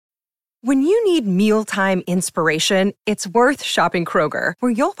When you need mealtime inspiration, it's worth shopping Kroger,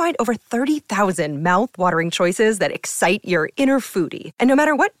 where you'll find over 30,000 mouth-watering choices that excite your inner foodie. And no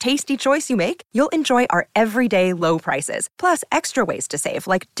matter what tasty choice you make, you'll enjoy our everyday low prices, plus extra ways to save,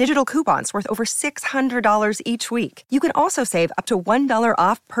 like digital coupons worth over $600 each week. You can also save up to $1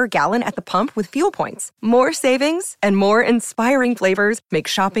 off per gallon at the pump with fuel points. More savings and more inspiring flavors make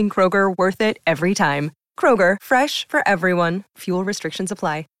shopping Kroger worth it every time. Kroger, fresh for everyone. Fuel restrictions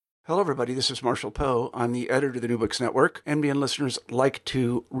apply. Hello, everybody. This is Marshall Poe. I'm the editor of the New Books Network. NBN listeners like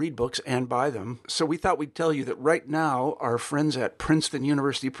to read books and buy them. So we thought we'd tell you that right now, our friends at Princeton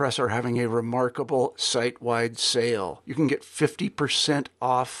University Press are having a remarkable site-wide sale. You can get 50%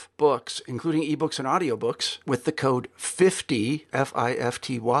 off books, including ebooks and audiobooks, with the code 50,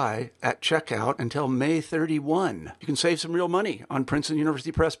 F-I-F-T-Y, at checkout until May 31. You can save some real money on Princeton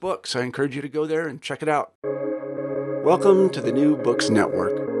University Press books. I encourage you to go there and check it out. Welcome to the New Books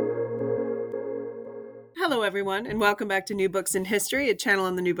Network. Hello, everyone, and welcome back to New Books in History, a channel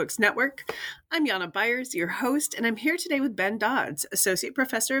on the New Books Network. I'm Yana Byers, your host, and I'm here today with Ben Dodds, Associate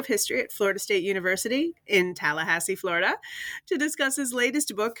Professor of History at Florida State University in Tallahassee, Florida, to discuss his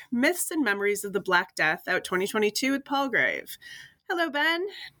latest book, Myths and Memories of the Black Death, out 2022 with Palgrave. Hello, Ben.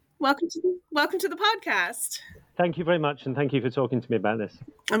 Welcome to the podcast. Thank you very much, and thank you for talking to me about this.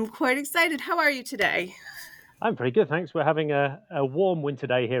 I'm quite excited. How are you today? I'm very good, thanks. We're having a warm winter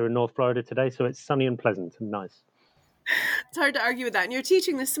day here in North Florida today, so it's sunny and pleasant and nice. It's hard to argue with that. And you're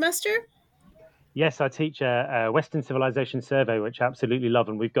teaching this semester? Yes, I teach a Western Civilization survey, which I absolutely love,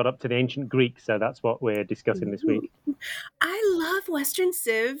 and we've got up to the ancient Greek, so that's what we're discussing this week. I love Western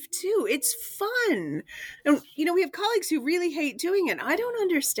Civ, too. It's fun. And, we have colleagues who really hate doing it. I don't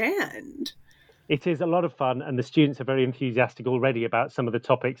understand. It is a lot of fun, and the students are very enthusiastic already about some of the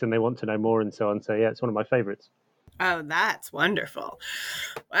topics, and they want to know more and so on. So, yeah, it's one of my favorites. Oh, that's wonderful.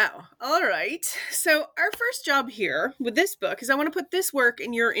 Wow. All right. So our first job here with this book is I want to put this work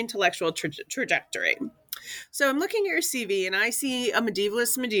in your intellectual trajectory. So I'm looking at your CV and I see a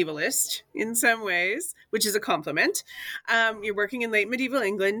medievalist in some ways, which is a compliment. You're working in late medieval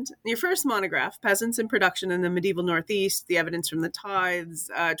England. Your first monograph, Peasants in Production in the Medieval Northeast, The Evidence from the Tithes,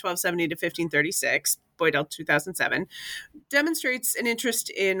 1270 to 1536, Boydell 2007, demonstrates an interest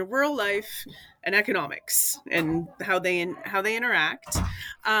in rural life and economics and how they interact.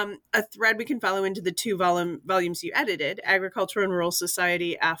 A thread we can follow into the two volumes you edited, Agriculture and Rural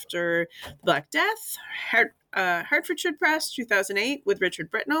Society After the Black Death, Hertfordshire Press, 2008, with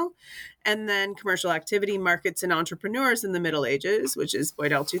Richard Britnell, and then Commercial Activity, Markets and Entrepreneurs in the Middle Ages, which is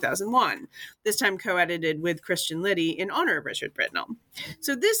Boydell 2001, this time co-edited with Christian Liddy in honor of Richard Britnell.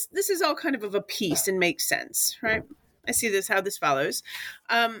 So this is all kind of a piece and makes sense, right? I see how this follows.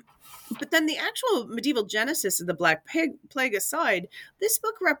 But then the actual medieval genesis of the Black Plague aside, this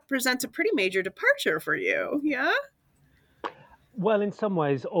book represents a pretty major departure for you, yeah? Well, in some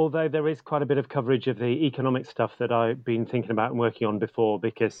ways, although there is quite a bit of coverage of the economic stuff that I've been thinking about and working on before,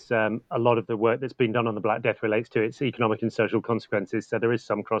 because a lot of the work that's been done on the Black Death relates to its economic and social consequences, so there is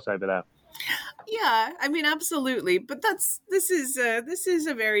some crossover there. Yeah, I mean, absolutely. But this is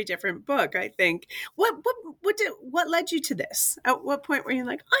a very different book, I think. What led you to this? At what point were you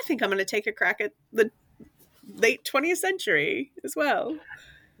like, I think I'm going to take a crack at the late 20th century as well?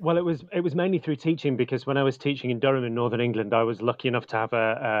 Well, it was mainly through teaching, because when I was teaching in Durham in Northern England, I was lucky enough to have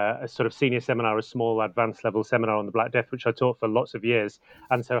a sort of senior seminar, a small advanced level seminar on the Black Death, which I taught for lots of years.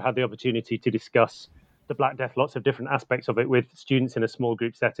 And so I had the opportunity to discuss the Black Death, lots of different aspects of it with students in a small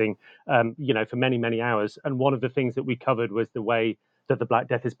group setting, for many, many hours. And one of the things that we covered was the way that the Black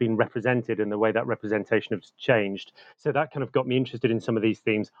Death has been represented and the way that representation has changed. So that kind of got me interested in some of these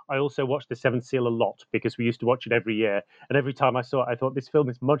themes. I also watched The Seventh Seal a lot, because we used to watch it every year. And every time I saw it, I thought this film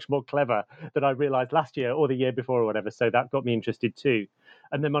is much more clever than I realized last year or the year before or whatever. So that got me interested too.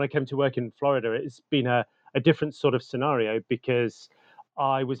 And then when I came to work in Florida, it's been a different sort of scenario, because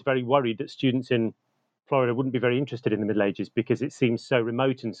I was very worried that students in Florida wouldn't be very interested in the Middle Ages because it seems so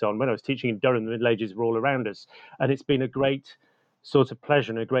remote and so on. When I was teaching in Durham, the Middle Ages were all around us. And it's been a great sort of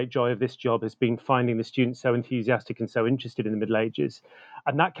pleasure and a great joy of this job has been finding the students so enthusiastic and so interested in the Middle Ages.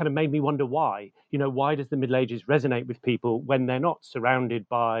 And that kind of made me wonder why. Why does the Middle Ages resonate with people when they're not surrounded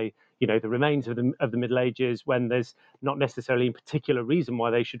by, the remains of the Middle Ages, when there's not necessarily a particular reason why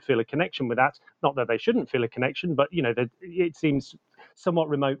they should feel a connection with that? Not that they shouldn't feel a connection, but, it seems somewhat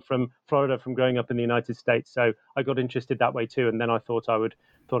remote from Florida, from growing up in the United States. So I got interested that way too. And then I thought I would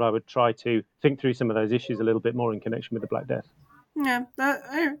try to think through some of those issues a little bit more in connection with the Black Death. Yeah,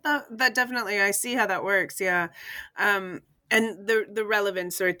 that definitely, I see how that works. Yeah. and the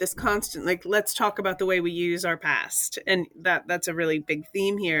relevance, or this constant, like, let's talk about the way we use our past, and that's a really big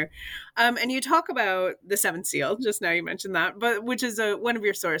theme here. And you talk about the Seventh Seal just now. You mentioned that, but which is one of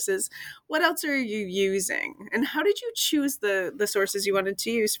your sources. What else are you using, and how did you choose the sources you wanted to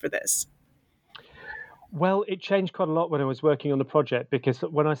use for this? Well, it changed quite a lot when I was working on the project, because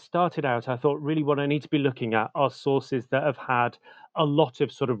when I started out, I thought really what I need to be looking at are sources that have had a lot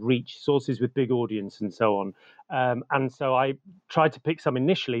of sort of reach, sources with big audience and so on. And so I tried to pick some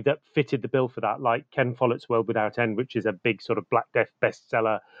initially that fitted the bill for that, like Ken Follett's World Without End, which is a big sort of Black Death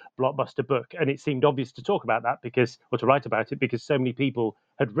bestseller, blockbuster book. And it seemed obvious to talk about that or to write about it, because so many people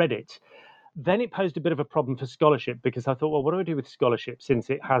had read it. Then it posed a bit of a problem for scholarship, because I thought, well, what do I do with scholarship since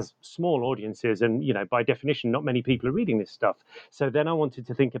it has small audiences and, by definition, not many people are reading this stuff. So then I wanted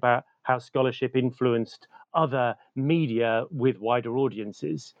to think about how scholarship influenced other media with wider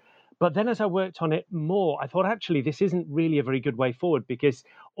audiences. But then as I worked on it more, I thought, actually, this isn't really a very good way forward, because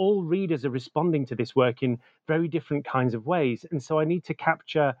all readers are responding to this work in very different kinds of ways. And so I need to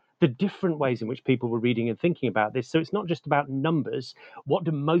capture the different ways in which people were reading and thinking about this. So it's not just about numbers. What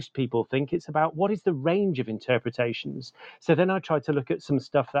do most people think? It's about what is the range of interpretations. So then I tried to look at some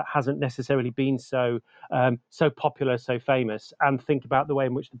stuff that hasn't necessarily been so popular, so famous, and think about the way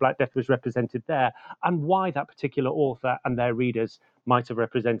in which the Black Death was represented there, and why that particular author and their readers might have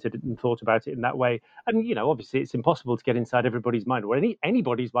represented it and thought about it in that way. And, obviously it's impossible to get inside everybody's mind, or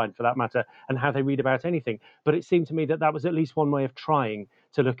anybody's mind for that matter, and how they read about anything. But it seemed to me that that was at least one way of trying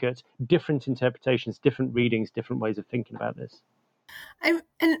to look at different interpretations, different readings, different ways of thinking about this. I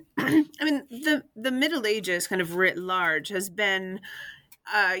mean, the Middle Ages, kind of writ large, has been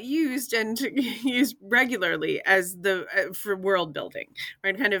used regularly as for world building,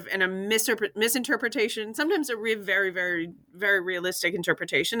 right? Kind of in a misinterpretation, sometimes a very, very, very realistic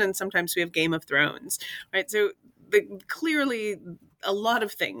interpretation, and sometimes we have Game of Thrones, right? So clearly a lot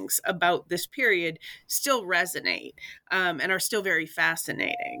of things about this period still resonate and are still very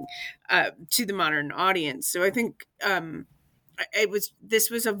fascinating to the modern audience. So I think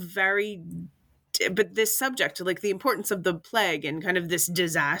but this subject, like the importance of the plague and kind of this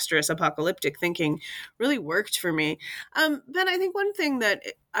disastrous apocalyptic thinking, really worked for me. Ben, I think one thing that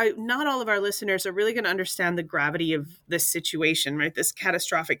not all of our listeners are really going to understand the gravity of this situation, right? This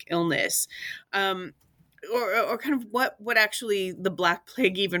catastrophic illness. Or kind of what actually the Black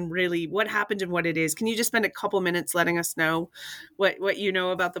Plague even really, what happened and what it is. Can you just spend a couple minutes letting us know what you know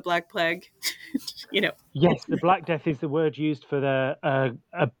about the Black Plague? Yes, the Black Death is the word used for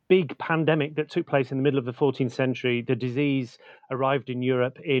a big pandemic that took place in the middle of the 14th century. The disease arrived in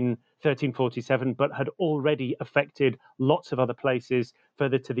Europe in 1347, but had already affected lots of other places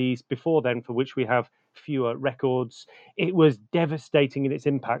further to the east before then, for which we have fewer records. It was devastating in its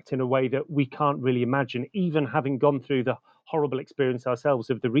impact in a way that we can't really imagine, even having gone through the horrible experience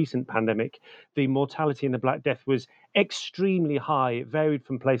ourselves of the recent pandemic. The mortality in the Black Death was extremely high. It varied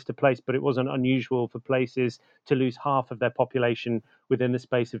from place to place, but it wasn't unusual for places to lose half of their population within the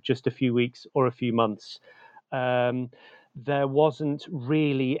space of just a few weeks or a few months. There wasn't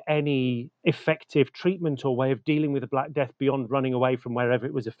really any effective treatment or way of dealing with the Black Death beyond running away from wherever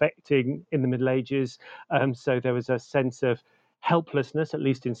it was affecting in the Middle Ages. So there was a sense of helplessness, at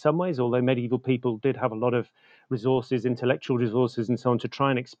least in some ways, although medieval people did have a lot of resources, intellectual resources and so on, to try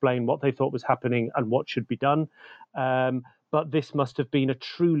and explain what they thought was happening and what should be done. But this must have been a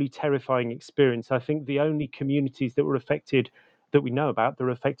truly terrifying experience. I think the only communities that were affected that we know about that are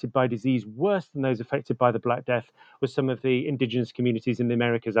affected by disease worse than those affected by the Black Death was some of the indigenous communities in the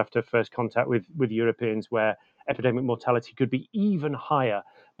Americas after first contact with Europeans, where epidemic mortality could be even higher.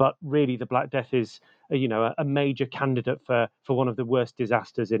 But really, the Black Death is, a major candidate for one of the worst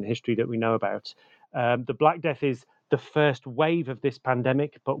disasters in history that we know about. The Black Death is the first wave of this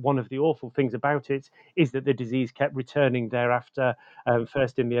pandemic, but one of the awful things about it is that the disease kept returning thereafter,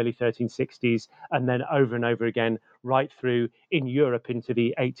 first in the early 1360s and then over and over again right through in Europe into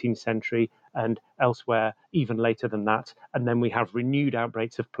the 18th century and elsewhere even later than that. And then we have renewed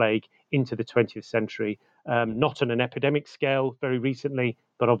outbreaks of plague into the 20th century, not on an epidemic scale very recently,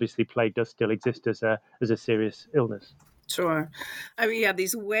 but obviously plague does still exist as a serious illness. Sure. I mean, yeah,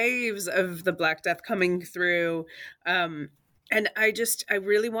 these waves of the Black Death coming through. And I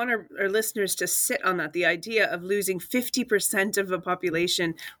really want our listeners to sit on that. The idea of losing 50% of a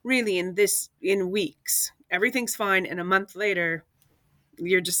population really in weeks. Everything's fine. And a month later,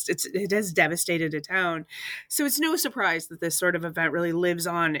 it has devastated a town. So it's no surprise that this sort of event really lives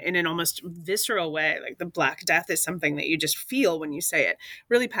on in an almost visceral way. Like the Black Death is something that you just feel when you say it.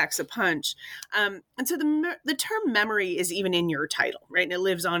 Really packs a punch. And so the term memory is even in your title, right? And it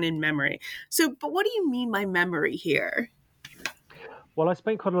lives on in memory. So, but what do you mean by memory here? Well, I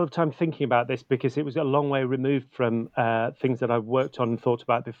spent quite a lot of time thinking about this because it was a long way removed from things that I've worked on and thought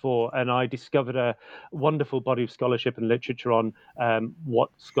about before. And I discovered a wonderful body of scholarship and literature on what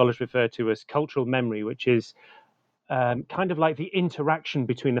scholars refer to as cultural memory, which is kind of like the interaction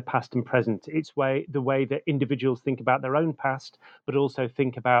between the past and present. It's the way that individuals think about their own past, but also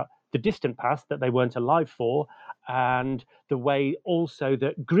think about the distant past that they weren't alive for, and the way also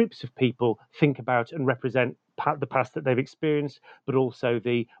that groups of people think about and represent the past that they've experienced, but also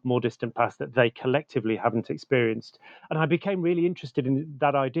the more distant past that they collectively haven't experienced. And I became really interested in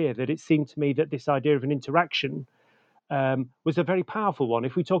that idea, that it seemed to me that this idea of an interaction was a very powerful one.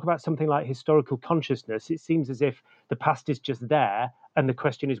 If we talk about something like historical consciousness, it seems as if the past is just there, and the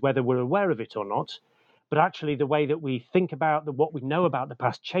question is whether we're aware of it or not. But actually, the way that we think about what we know about the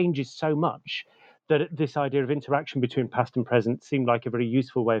past changes so much that this idea of interaction between past and present seemed like a very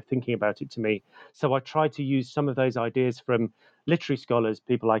useful way of thinking about it to me. So I tried to use some of those ideas from literary scholars,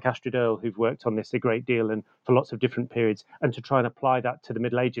 people like Astrid Earle, who've worked on this a great deal and for lots of different periods, and to try and apply that to the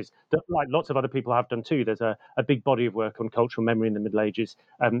Middle Ages, that like lots of other people have done too. There's a big body of work on cultural memory in the Middle Ages,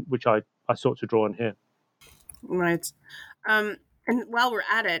 which I sought to draw on here. Right. And while we're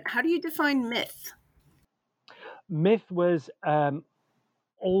at it, how do you define myth? Myth was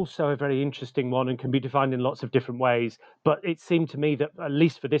also a very interesting one and can be defined in lots of different ways. But it seemed to me that, at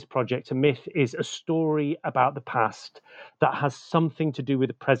least for this project, a myth is a story about the past that has something to do with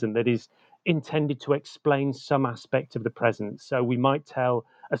the present, that is intended to explain some aspect of the present. So we might tell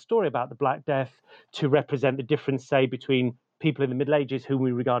a story about the Black Death to represent the difference, say, between people in the Middle Ages whom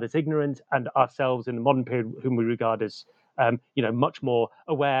we regard as ignorant and ourselves in the modern period whom we regard as much more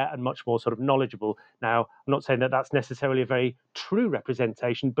aware and much more sort of knowledgeable. Now, I'm not saying that that's necessarily a very true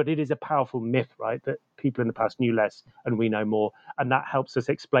representation, but it is a powerful myth, right? That people in the past knew less and we know more. And that helps us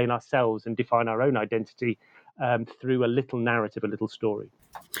explain ourselves and define our own identity through a little narrative, a little story.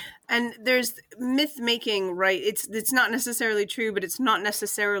 And there's myth making, right? It's not necessarily true, but it's not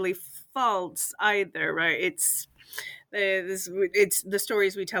necessarily false either, right? It's the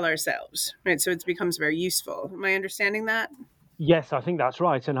stories we tell ourselves, right? So it becomes very useful. Am I understanding that? Yes, I think that's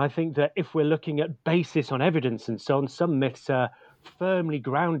right. And I think that if we're looking at basis on evidence and so on, some myths are firmly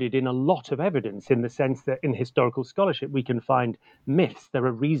grounded in a lot of evidence, in the sense that in historical scholarship, we can find myths. There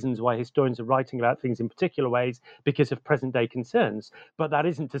are reasons why historians are writing about things in particular ways because of present day concerns. But that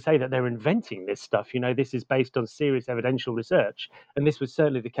isn't to say that they're inventing this stuff. This is based on serious evidential research. And this was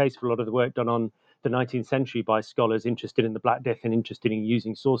certainly the case for a lot of the work done on the 19th century by scholars interested in the Black Death and interested in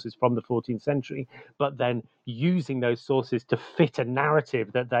using sources from the 14th century, but then using those sources to fit a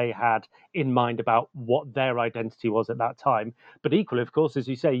narrative that they had in mind about what their identity was at that time. But equally, of course, as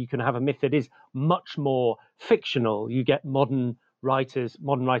you say, you can have a myth that is much more fictional. You get modern writers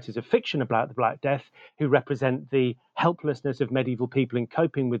of fiction about the Black Death who represent the helplessness of medieval people in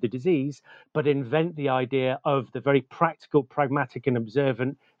coping with the disease, but invent the idea of the very practical, pragmatic and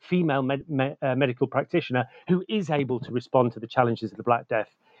observant female medical practitioner who is able to respond to the challenges of the Black Death.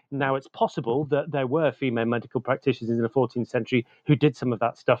 Now, it's possible that there were female medical practitioners in the 14th century who did some of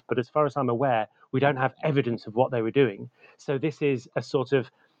that stuff, but as far as I'm aware, we don't have evidence of what they were doing. So this is a sort of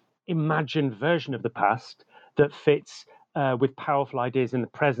imagined version of the past that fits with powerful ideas in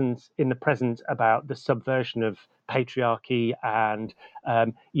the present about the subversion of patriarchy and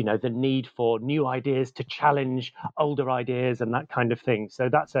the need for new ideas to challenge older ideas and that kind of thing. So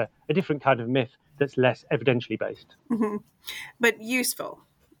that's a different kind of myth that's less evidentially based, but useful,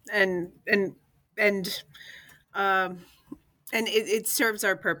 and it serves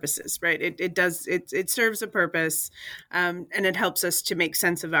our purposes, right? It serves a purpose, and it helps us to make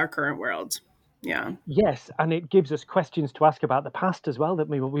sense of our current world. Yeah. Yes, and it gives us questions to ask about the past as well, that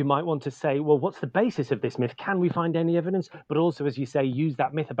we might want to say, well, what's the basis of this myth? Can we find any evidence? But also, as you say, use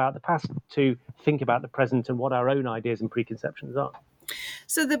that myth about the past to think about the present and what our own ideas and preconceptions are.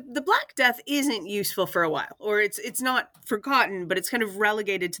 So the Black Death isn't useful for a while, or it's not forgotten, but it's kind of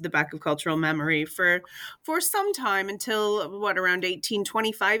relegated to the back of cultural memory for some time until around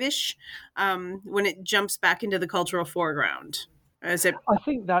 1825-ish, when it jumps back into the cultural foreground. I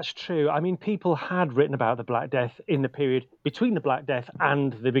think that's true. I mean, people had written about the Black Death in the period between the Black Death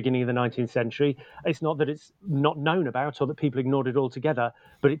and the beginning of the 19th century. It's not that it's not known about or that people ignored it altogether,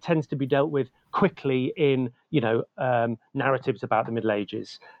 but it tends to be dealt with quickly in, narratives about the Middle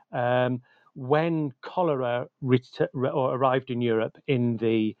Ages. When cholera arrived in Europe in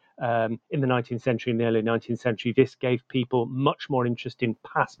the 19th century, in the early 19th century, this gave people much more interest in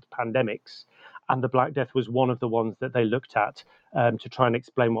past pandemics. And the Black Death was one of the ones that they looked at to try and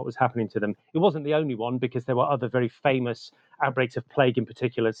explain what was happening to them. It wasn't the only one, because there were other very famous outbreaks of plague in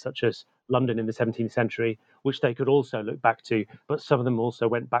particular, such as London in the 17th century, which they could also look back to, but some of them also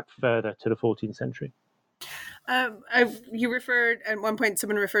went back further to the 14th century. You referred at one point,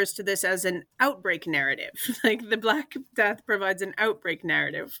 someone refers to this as an outbreak narrative. Like the Black Death provides an outbreak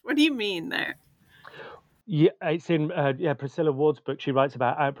narrative. What do you mean there? Yeah, it's in Priscilla Ward's book. She writes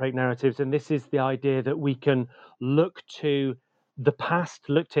about outbreak narratives, and this is the idea that we can look to the past,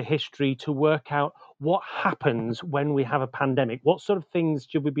 look to history to work out what happens when we have a pandemic. What sort of things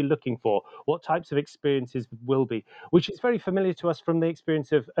should we be looking for? What types of experiences will be? Which is very familiar to us from the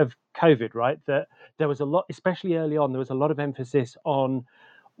experience of COVID, right? That there was a lot, especially early on, there was a lot of emphasis on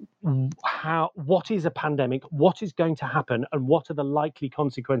what is a pandemic, what is going to happen, and what are the likely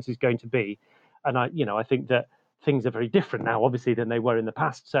consequences going to be. And I think that things are very different now, obviously, than they were in the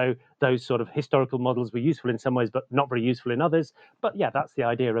past. So those sort of historical models were useful in some ways, but not very useful in others. But yeah, that's the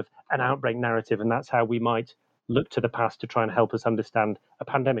idea of an outbreak narrative, and that's how we might look to the past to try and help us understand a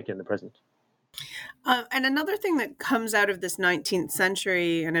pandemic in the present. And another thing that comes out of this 19th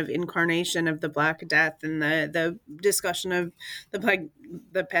century kind of incarnation of the Black Death and the discussion of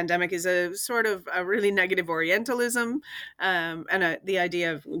the pandemic is a sort of a really negative Orientalism and the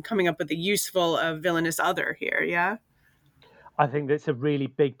idea of coming up with a useful villainous other here, yeah? I think that's a really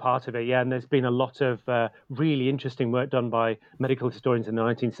big part of it, yeah. And there's been a lot of really interesting work done by medical historians in the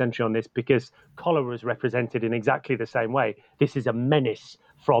 19th century on this, because cholera was represented in exactly the same way. This is a menace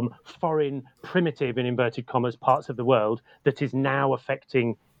from foreign, primitive, in inverted commas, parts of the world that is now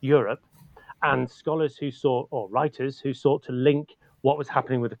affecting Europe. And scholars or writers who sought to link what was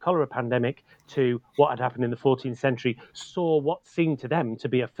happening with the cholera pandemic to what had happened in the 14th century saw what seemed to them to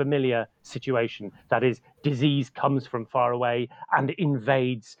be a familiar situation. That is, disease comes from far away and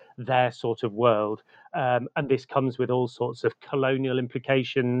invades their sort of world. And this comes with all sorts of colonial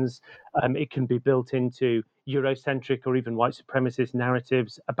implications. It can be built into Eurocentric or even white supremacist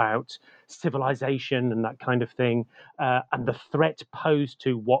narratives about civilization and that kind of thing, and the threat posed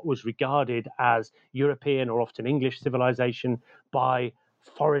to what was regarded as European or often English civilization by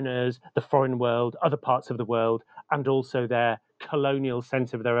foreigners, the foreign world, other parts of the world, and also their colonial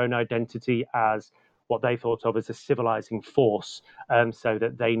sense of their own identity as what they thought of as a civilizing force, so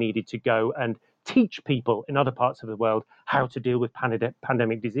that they needed to go and teach people in other parts of the world how to deal with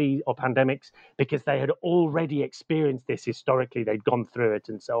pandemic disease or pandemics, because they had already experienced this historically, they'd gone through it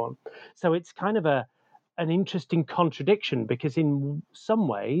and so on. So it's kind of an interesting contradiction, because in some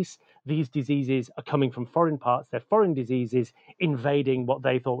ways these diseases are coming from foreign parts, they're foreign diseases invading what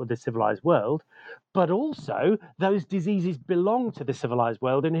they thought was the civilized world, but also those diseases belong to the civilized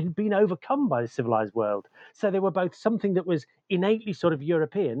world and had been overcome by the civilized world. So they were both something that was innately sort of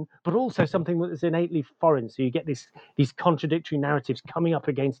European, but also something that was innately foreign. So you get these contradictory narratives coming up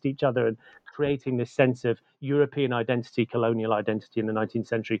against each other and creating this sense of European identity, colonial identity in the 19th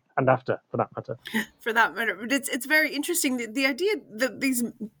century and after, for that matter. For that matter. But it's very interesting. The idea that these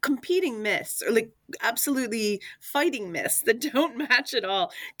competing myths, or like absolutely fighting myths that don't match at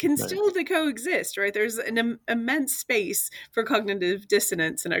all, can still coexist, right? There's an immense space for cognitive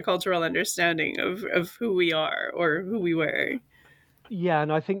dissonance and a cultural understanding of who we are or who we were. Yeah,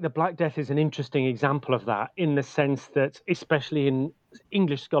 and I think the Black Death is an interesting example of that, in the sense that, especially in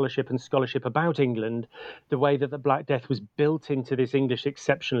English scholarship and scholarship about England, the way that the Black Death was built into this English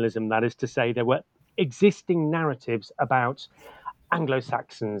exceptionalism, that is to say, there were existing narratives about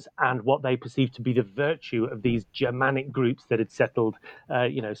Anglo-Saxons and what they perceived to be the virtue of these Germanic groups that had settled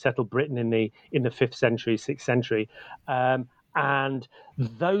Britain in the 5th century, 6th century. And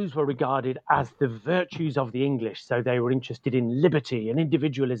those were regarded as the virtues of the English. So they were interested in liberty and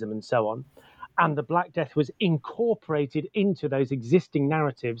individualism and so on. And the Black Death was incorporated into those existing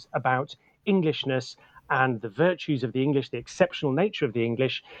narratives about Englishness and the virtues of the English, the exceptional nature of the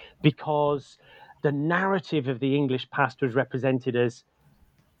English, because the narrative of the English past was represented as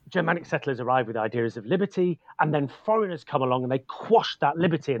Germanic settlers arrive with ideas of liberty, and then foreigners come along and they quash that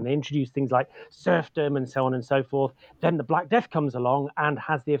liberty and they introduce things like serfdom and so on and so forth. Then the Black Death comes along and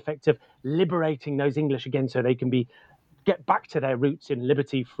has the effect of liberating those English again, so they can get back to their roots in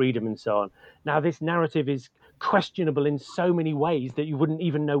liberty, freedom, and so on. Now, this narrative is questionable in so many ways that you wouldn't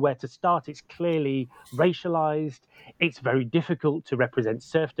even know where to start. It's clearly racialized. It's very difficult to represent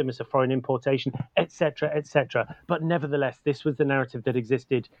serfdom as a foreign importation, etc., etc. But nevertheless, this was the narrative that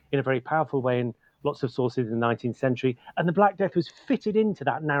existed in a very powerful way in lots of sources in the 19th century. And the Black Death was fitted into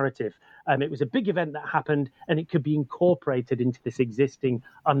that narrative. It was a big event that happened, and it could be incorporated into this existing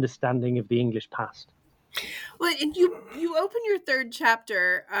understanding of the English past. Well, and you open your third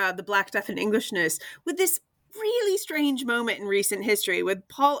chapter, The Black Death and Englishness, with this really strange moment in recent history with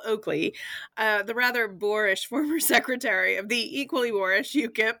Paul Oakley, the rather boorish former secretary of the equally boorish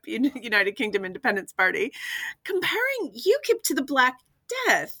UKIP, United Kingdom Independence Party, comparing UKIP to the Black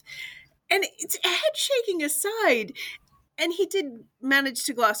Death. And it's head shaking aside. And he did manage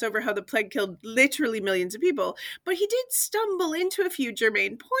to gloss over how the plague killed literally millions of people, but he did stumble into a few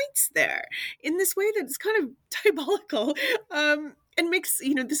germane points there in this way that's kind of diabolical. And makes,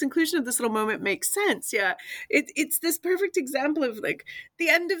 this inclusion of this little moment makes sense. Yeah, it's this perfect example of like the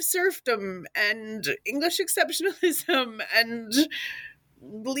end of serfdom and English exceptionalism and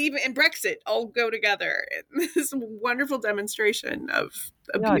leaving and Brexit all go together. This wonderful demonstration of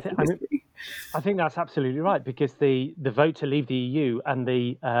beautiful history. I think that's absolutely right, because the vote to leave the EU and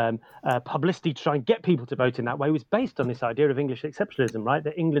the publicity to try and get people to vote in that way was based on this idea of English exceptionalism, right?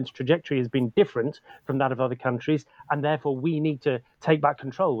 That England's trajectory has been different from that of other countries, and therefore we need to take back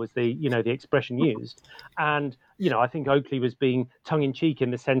control, was the expression used. And I think Oakley was being tongue-in-cheek in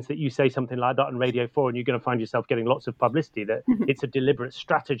the sense that you say something like that on Radio 4 and you're going to find yourself getting lots of publicity, that it's a deliberate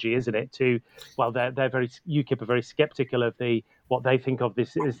strategy, isn't it? UKIP are very sceptical of what they think of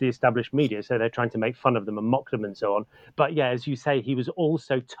this as the established media, so they're trying to make fun of them and mock them and so on. But yeah, as you say, he was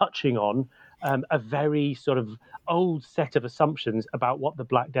also touching on a very sort of old set of assumptions about what the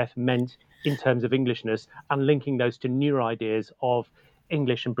Black Death meant in terms of Englishness, and linking those to newer ideas of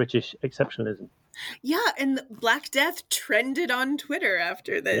English and British exceptionalism. Yeah, and Black Death trended on Twitter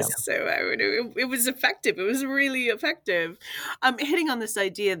after this, so it was effective. It was really effective. Hitting on this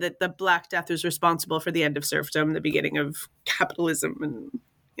idea that the Black Death was responsible for the end of serfdom, the beginning of capitalism,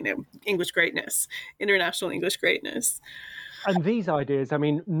 and English greatness, international English greatness. And these ideas, I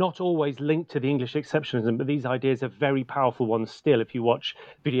mean, not always linked to the English exceptionalism, but these ideas are very powerful ones still if you watch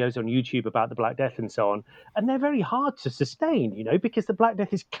videos on YouTube about the Black Death and so on. And they're very hard to sustain, because the Black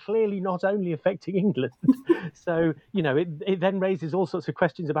Death is clearly not only affecting England. So, it then raises all sorts of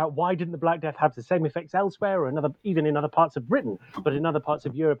questions about why didn't the Black Death have the same effects elsewhere, or even in other parts of Britain, but in other parts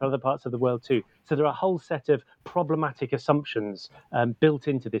of Europe, other parts of the world too. So there are a whole set of problematic assumptions built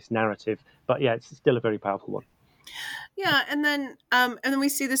into this narrative. But yeah, it's still a very powerful one. Yeah, and then we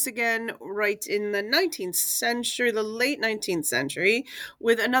see this again right in the 19th century, the late 19th century,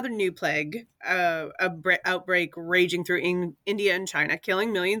 with another new plague, outbreak raging through India and China,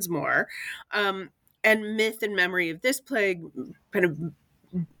 killing millions more. And myth and memory of this plague kind of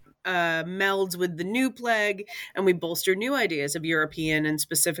melds with the new plague, and we bolster new ideas of European and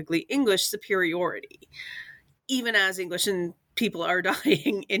specifically English superiority, even as English and people are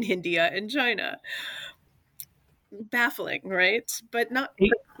dying in India and China. Baffling, right? But not.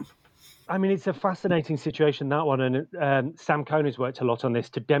 I mean, it's a fascinating situation, that one. And Sam Cohn has worked a lot on this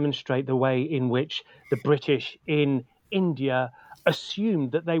to demonstrate the way in which the British in India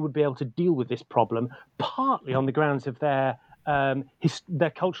assumed that they would be able to deal with this problem, partly on the grounds of their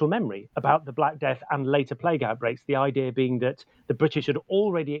cultural memory about the Black Death and later plague outbreaks, the idea being that the British had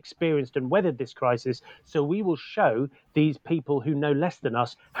already experienced and weathered this crisis, so we will show these people who know less than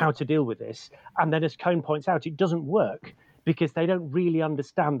us how to deal with this. And then, as Cohn points out, it doesn't work, because they don't really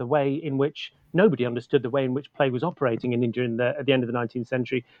understand the way in which nobody understood the way in which plague was operating in India at the end of the 19th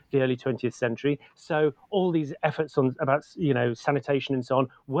century, the early 20th century. So all these efforts about sanitation and so on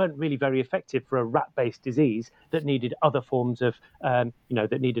weren't really very effective for a rat-based disease that needed other forms of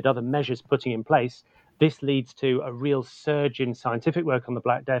that needed other measures putting in place. This leads to a real surge in scientific work on the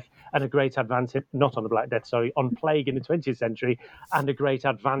Black Death and a great advance, on plague in the 20th century, and a great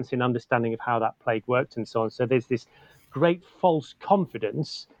advance in understanding of how that plague worked and so on. So there's this great false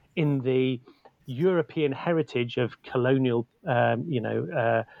confidence in the European heritage of colonial,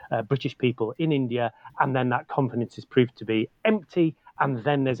 British people in India, and then that confidence is proved to be empty. And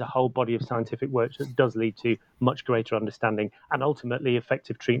then there's a whole body of scientific work that does lead to much greater understanding and ultimately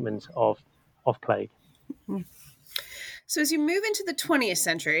effective treatment of plague. Mm-hmm. So as you move into the 20th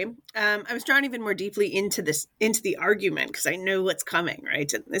century, I was drawn even more deeply into the argument, because I know what's coming,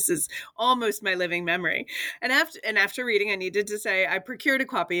 right? And this is almost my living memory. And after reading, I needed to say I procured a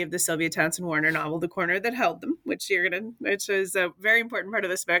copy of the Sylvia Townsend Warner novel, The Corner That Held Them, which is a very important part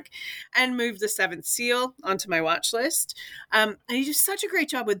of this book, and moved The Seventh Seal onto my watch list. And you do such a great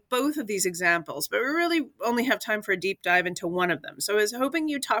job with both of these examples, but we really only have time for a deep dive into one of them. So I was hoping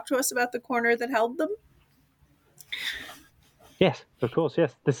you'd talk to us about The Corner That Held Them. Yes, of course,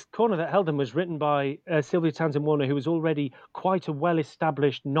 yes. The Corner That Held Them was written by Sylvia Townsend Warner, who was already quite a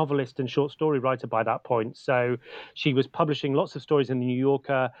well-established novelist and short story writer by that point. So she was publishing lots of stories in the New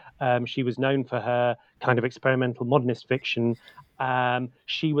Yorker. She was known for her kind of experimental modernist fiction.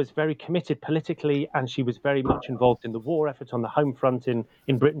 She was very committed politically, and she was very much involved in the war effort on the home front in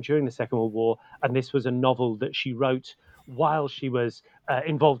Britain during the Second World War. And this was a novel that she wrote while she was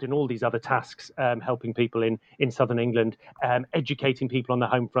involved in all these other tasks, helping people in southern England, educating people on the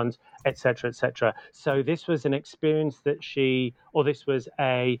home front, etc., etc. So this was an experience that this was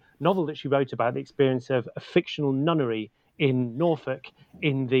a novel that she wrote about the experience of a fictional nunnery in Norfolk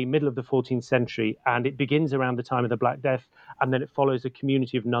in the middle of the 14th century, and it begins around the time of the Black Death, and then it follows a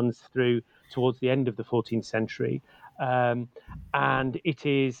community of nuns through towards the end of the 14th century. And it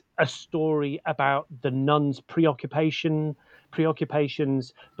is a story about the nuns' preoccupations,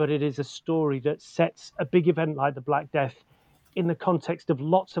 but it is a story that sets a big event like the Black Death in the context of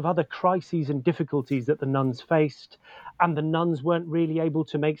lots of other crises and difficulties that the nuns faced. And the nuns weren't really able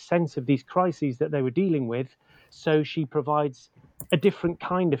to make sense of these crises that they were dealing with. So she provides a different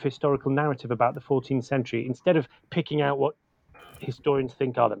kind of historical narrative about the 14th century. Instead of picking out what historians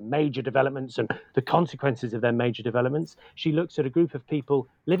think are the major developments and the consequences of their major developments, she looks at a group of people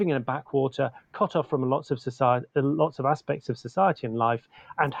living in a backwater, cut off from lots of aspects of society and life,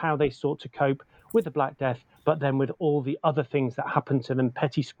 and how they sought to cope with the Black Death, but then with all the other things that happened to them,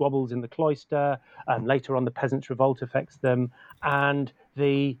 petty squabbles in the cloister, and later on the Peasants' Revolt affects them, and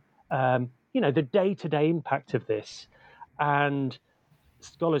the day-to-day impact of this. And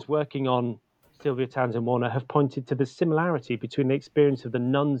scholars working on Sylvia Townsend Warner have pointed to the similarity between the experience of the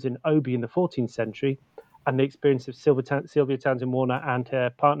nuns in Obi in the 14th century and the experience of Sylvia Townsend Warner and her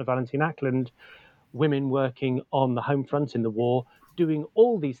partner Valentine Ackland, women working on the home front in the war, doing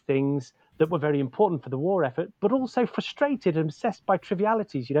all these things that were very important for the war effort, but also frustrated and obsessed by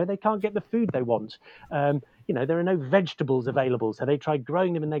trivialities. They can't get the food they want. There are no vegetables available, so they try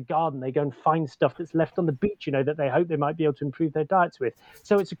growing them in their garden. They go and find stuff that's left on the beach, that they hope they might be able to improve their diets with.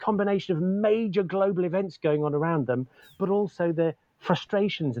 So it's a combination of major global events going on around them, but also the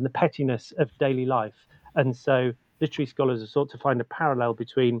frustrations and the pettiness of daily life. And so literary scholars have sought to find a parallel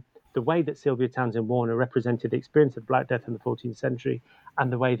between the way that Sylvia Townsend Warner represented the experience of the Black Death in the 14th century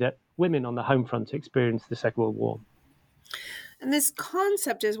and the way that women on the home front experienced the Second World War. And this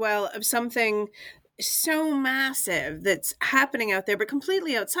concept as well of something so massive that's happening out there, but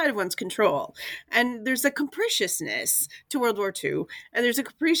completely outside of one's control. And there's a capriciousness to World War II, and there's a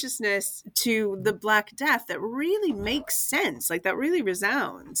capriciousness to the Black Death that really makes sense, like that really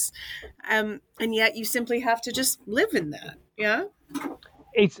resounds. And yet you simply have to just live in that. Yeah.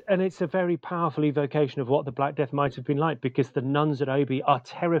 It's a very powerful evocation of what the Black Death might have been like, because the nuns at Obi are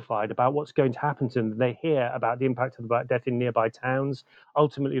terrified about what's going to happen to them. They hear about the impact of the Black Death in nearby towns.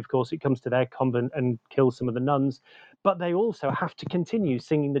 Ultimately, of course, it comes to their convent and kills some of the nuns. But they also have to continue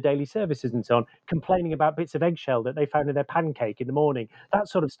singing the daily services and so on, complaining about bits of eggshell that they found in their pancake in the morning, that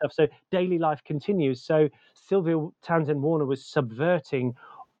sort of stuff. So daily life continues. So Sylvia Townsend Warner was subverting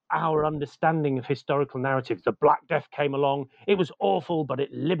our understanding of historical narratives. The Black Death came along. It was awful, but it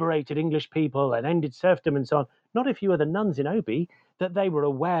liberated English people and ended serfdom and so on. Not if you were the nuns in Obi, that they were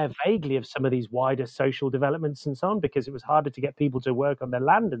aware vaguely of some of these wider social developments and so on, because it was harder to get people to work on their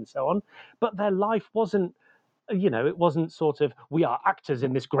land and so on. But their life wasn't, it wasn't sort of, we are actors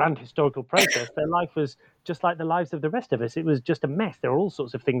in this grand historical process. Their life was just like the lives of the rest of us. It was just a mess. There were all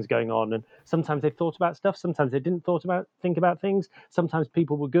sorts of things going on. And sometimes they thought about stuff. Sometimes they didn't think about things. Sometimes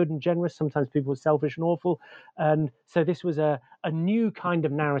people were good and generous. Sometimes people were selfish and awful. And so this was a new kind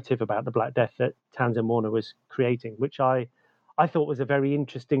of narrative about the Black Death that Townsend Warner was creating, which I thought was a very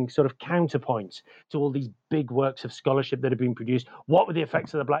interesting sort of counterpoint to all these big works of scholarship that have been produced. What were the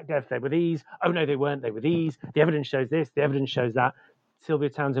effects of the Black Death? They were these. Oh, no, they weren't. They were these. The evidence shows this. The evidence shows that. Sylvia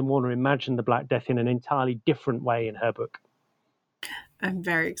Townsend Warner imagined the Black Death in an entirely different way in her book. I'm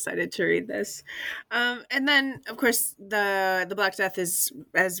very excited to read this. And then, of course, the Black Death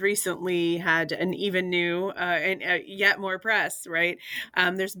has recently had an even new and yet more press, right?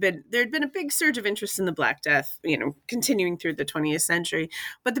 There'd been a big surge of interest in the Black Death, continuing through the 20th century.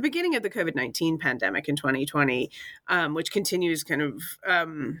 But the beginning of the COVID-19 pandemic in 2020, which continues kind of...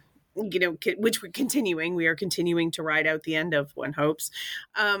 which we're continuing. We are continuing to ride out the end of, one hopes.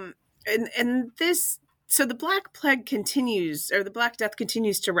 And this... So the Black Plague continues, or the Black Death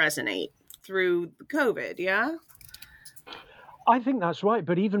continues to resonate through COVID, yeah? I think that's right.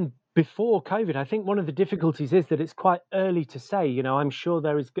 But even before COVID, I think one of the difficulties is that it's quite early to say. I'm sure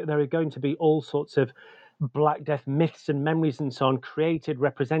there are going to be all sorts of Black Death myths and memories and so on created,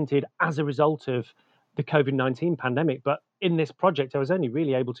 represented as a result of the COVID-19 pandemic. But in this project, I was only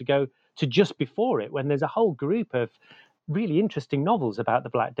really able to go to just before it, when there's a whole group of really interesting novels about the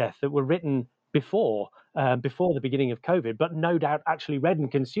Black Death that were written before the beginning of COVID, but no doubt actually read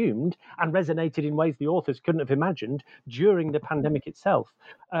and consumed and resonated in ways the authors couldn't have imagined during the pandemic itself.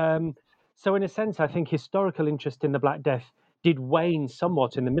 So in a sense, I think historical interest in the Black Death did wane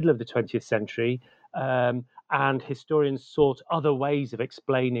somewhat in the middle of the 20th century, and historians sought other ways of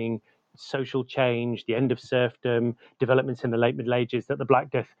explaining social change, the end of serfdom, developments in the late Middle Ages, that the Black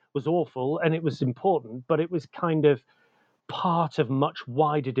Death was awful and it was important, but it was kind of part of much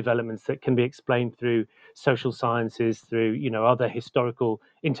wider developments that can be explained through social sciences, through other historical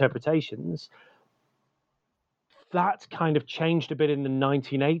interpretations. That kind of changed a bit in the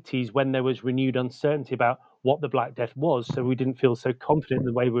 1980s when there was renewed uncertainty about what the Black Death was, so we didn't feel so confident in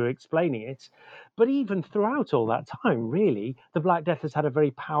the way we were explaining it. But even throughout all that time, really, the Black Death has had a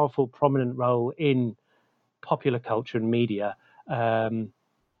very powerful, prominent role in popular culture and media.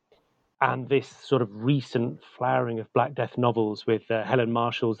 And this sort of recent flowering of Black Death novels with Helen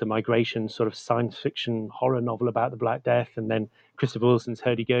Marshall's The Migration, sort of science fiction horror novel about the Black Death, and then Christopher Wilson's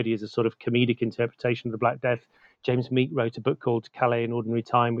Hurdy-Gurdy as a sort of comedic interpretation of the Black Death. James Meek wrote a book called Calais in Ordinary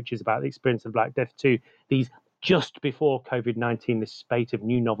Time, which is about the experience of the Black Death too. These, just before COVID-19, this spate of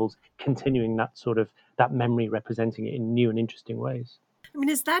new novels continuing that memory, representing it in new and interesting ways. I mean,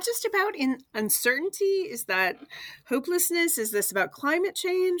 is that just about uncertainty? Is that hopelessness? Is this about climate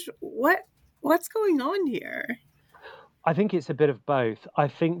change? What's going on here? I think it's a bit of both. I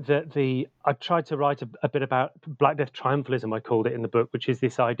think that I tried to write a bit about Black Death triumphalism, I called it in the book, which is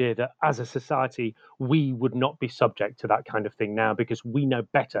this idea that as a society, we would not be subject to that kind of thing now because we know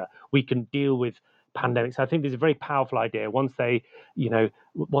better. We can deal with pandemics. I think there's a very powerful idea. Once they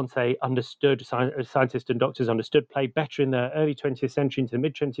understood, scientists and doctors understood plague better in the early 20th century into the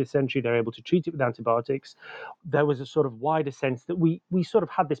mid 20th century, they're able to treat it with antibiotics. There was a sort of wider sense that we sort of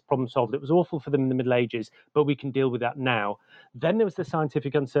had this problem solved. It was awful for them in the Middle Ages, but we can deal with that now. Then there was the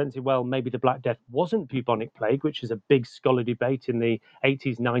scientific uncertainty. Well, maybe the Black Death wasn't bubonic plague, which is a big scholar debate in the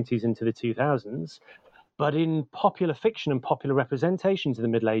 80s, 90s into the 2000s. But in popular fiction and popular representations of the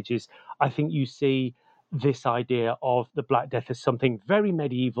Middle Ages, I think you see this idea of the Black Death as something very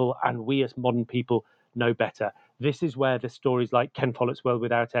medieval, and we as modern people know better. This is where the stories like Ken Follett's World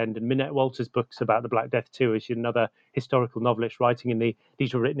Without End and Minette Walters' books about the Black Death too, is another historical novelist writing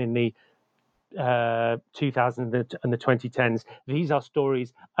these were written in the 2000s and the 2010s. These are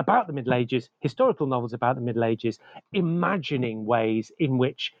stories about the Middle Ages, historical novels about the Middle Ages, imagining ways in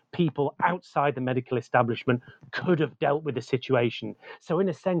which people outside the medical establishment could have dealt with the situation. So in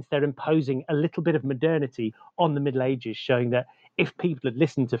a sense, they're imposing a little bit of modernity on the Middle Ages, showing that if people had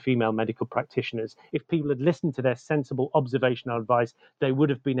listened to female medical practitioners, if people had listened to their sensible observational advice, they would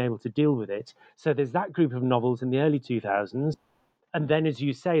have been able to deal with it. So there's that group of novels in the early 2000s. And then, as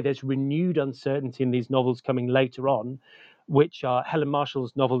you say, there's renewed uncertainty in these novels coming later on, which are Helen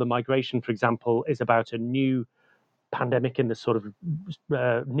Marshall's novel, The Migration, for example, is about a new pandemic in the sort of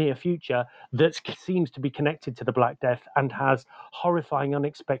near future that seems to be connected to the Black Death and has horrifying,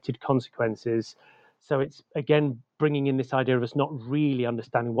 unexpected consequences. So it's, again, bringing in this idea of us not really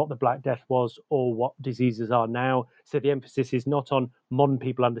understanding what the Black Death was or what diseases are now. So the emphasis is not on modern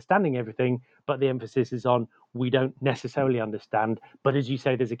people understanding everything, but the emphasis is on we don't necessarily understand. But as you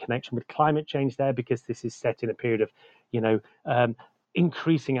say, there's a connection with climate change there because this is set in a period of,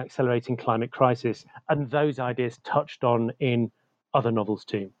 increasing, accelerating climate crisis. And those ideas touched on in other novels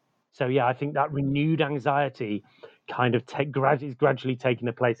too. So, yeah, I think that renewed anxiety kind of is gradually taking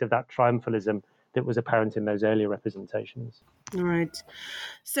the place of that triumphalism that was apparent in those earlier representations. All right.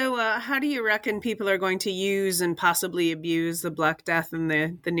 So how do you reckon people are going to use and possibly abuse the Black Death in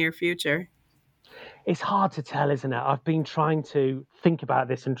the near future? It's hard to tell, isn't it? I've been trying to think about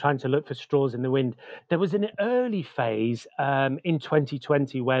this and trying to look for straws in the wind. There was an early phase in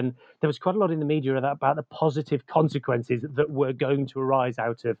 2020 when there was quite a lot in the media about the positive consequences that were going to arise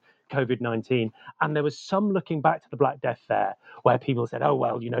out of COVID-19. And there was some looking back to the Black Death there where people said, oh,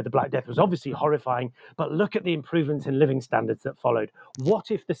 well, the Black Death was obviously horrifying, but look at the improvements in living standards that followed.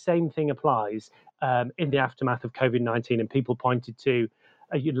 What if the same thing applies in the aftermath of COVID-19? And people pointed to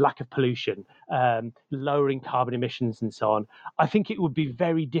lack of pollution, lowering carbon emissions and so on. I think it would be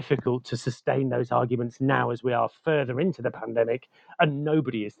very difficult to sustain those arguments now as we are further into the pandemic and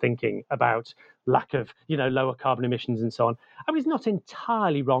nobody is thinking about lack of, lower carbon emissions and so on. I mean, it's not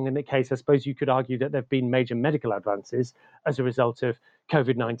entirely wrong in that case. I suppose you could argue that there have been major medical advances as a result of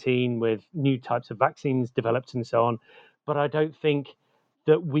COVID-19 with new types of vaccines developed and so on. But I don't think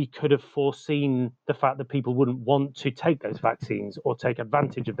that we could have foreseen the fact that people wouldn't want to take those vaccines or take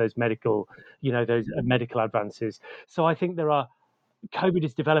advantage of those medical advances. So I think COVID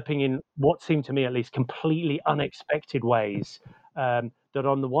is developing in what seemed to me at least completely unexpected ways, that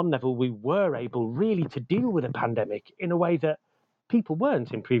on the one level we were able really to deal with a pandemic in a way that people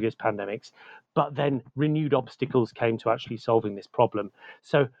weren't in previous pandemics, but then renewed obstacles came to actually solving this problem.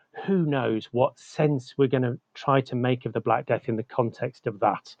 So who knows what sense we're going to try to make of the Black Death in the context of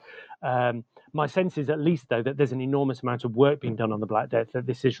that. My sense is at least, though, that there's an enormous amount of work being done on the Black Death, that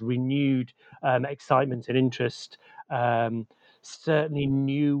this is renewed excitement and interest. Certainly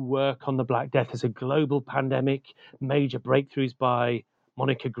new work on the Black Death as a global pandemic, major breakthroughs by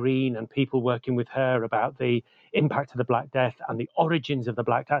Monica Green and people working with her about the impact of the Black Death and the origins of the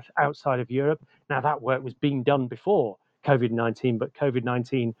Black Death outside of Europe. Now, that work was being done before COVID-19, but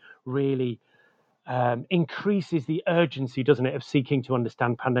COVID-19 really increases the urgency, doesn't it, of seeking to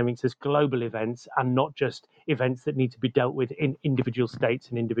understand pandemics as global events and not just events that need to be dealt with in individual states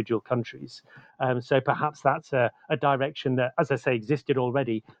and individual countries. So perhaps that's a direction that, as I say, existed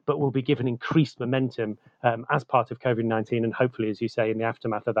already, but will be given increased momentum as part of COVID-19 and hopefully, as you say, in the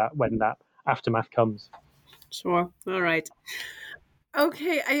aftermath of that, when that aftermath comes. Sure. All right.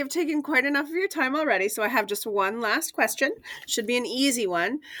 Okay, I have taken quite enough of your time already, so I have just one last question. Should be an easy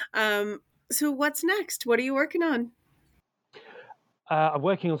one. So what's next? What are you working on? I'm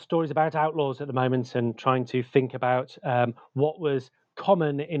working on stories about outlaws at the moment and trying to think about what was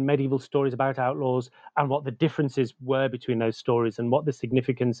common in medieval stories about outlaws and what the differences were between those stories and what the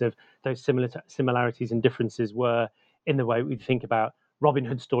significance of those similarities and differences were in the way we think about Robin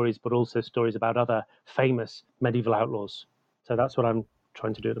Hood stories, but also stories about other famous medieval outlaws. So that's what I'm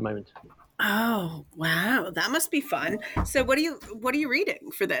trying to do at the moment. Oh, wow. That must be fun. So what are you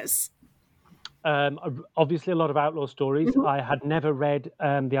reading for this? Obviously a lot of outlaw stories. Mm-hmm. I had never read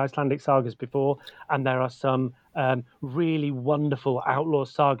the Icelandic sagas before, and there are some really wonderful outlaw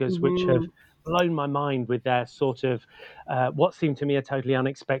sagas which have blown my mind with their sort of what seemed to me a totally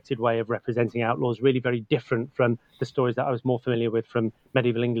unexpected way of representing outlaws, really very different from the stories that I was more familiar with from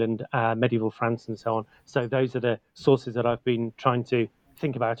medieval England, medieval France and so on. So those are the sources that I've been trying to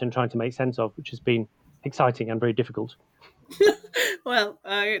think about and trying to make sense of, which has been exciting and very difficult. Well,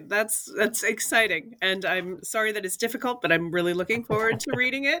 that's exciting, and I'm sorry that it's difficult, but I'm really looking forward to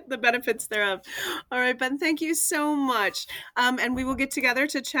reading it, the benefits thereof. All right, Ben, thank you so much. And we will get together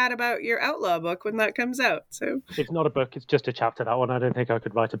to chat about your outlaw book when that comes out. So it's not a book, it's just a chapter, that one. I don't think I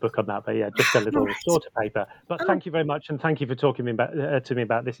could write a book on that, but yeah, just a little sort of paper. But thank you very much, and thank you for talking to me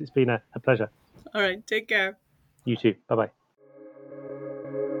about this. It's been a pleasure. All right, take care. You too. Bye-bye.